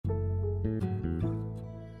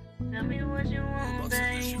me what you want,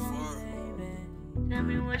 baby. Tell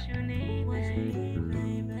me what you need,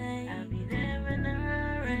 baby. I'll be there in a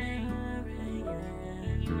hurry.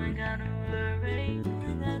 You ain't gotta worry.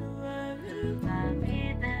 I'll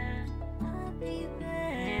be there.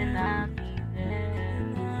 And I'll be there.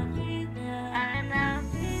 And I'll be there.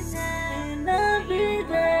 And I'll be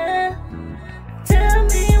there. Tell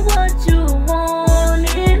me what you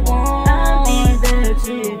wanted. I'll be there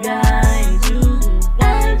to guide you.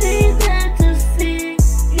 I'll be there to see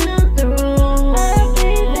you through. I'll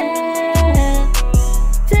be there.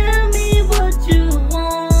 Tell me what you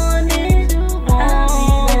wanted. I'll be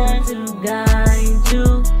there to guide you.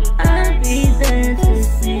 I'll be there to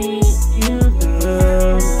see you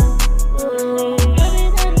through.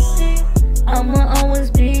 I'ma always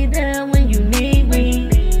be there when you need me.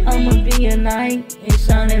 I'ma be a knight in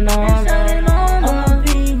shining armor. I'ma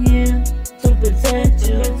be here to protect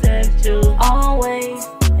you, always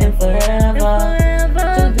and forever.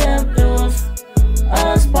 To death do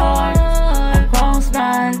us part. I cross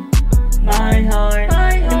my heart,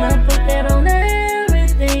 and I put that on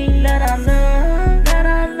everything that I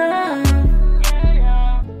love.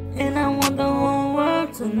 And I want the whole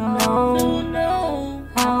world to know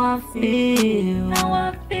how I feel. My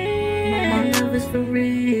love is for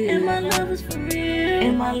real. And my love is for real.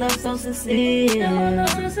 And my love so sincere.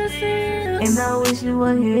 And I wish you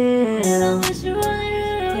were here.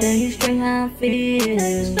 Tell you straight how I feel.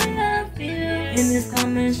 And it's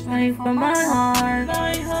coming straight from my heart. I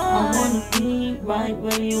wanna be right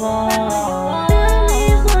where you are.